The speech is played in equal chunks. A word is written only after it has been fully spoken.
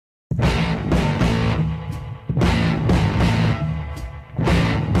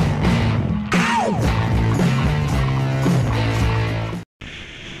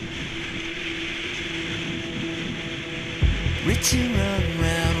Richie run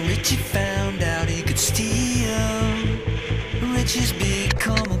round, Richie found out he could steal. Richie's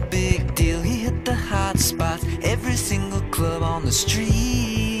become a big deal. He hit the hot spots, every single club on the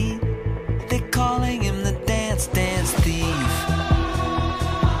street. They're calling him the dance thief.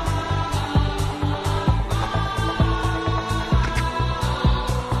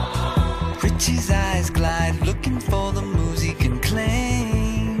 Richie's eyes glide, looking for the moves he can claim.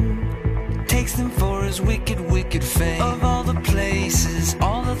 Takes them for his wicked fame. Of all the places,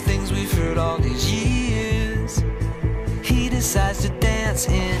 all the things we've heard all these years, he decides to dance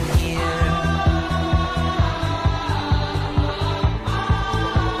in here.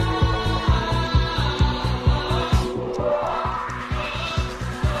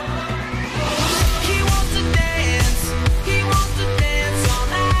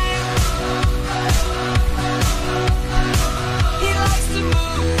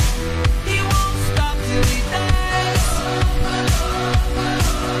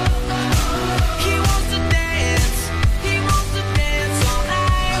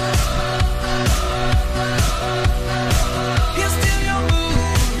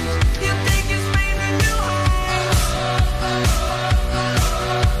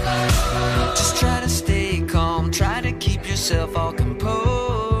 All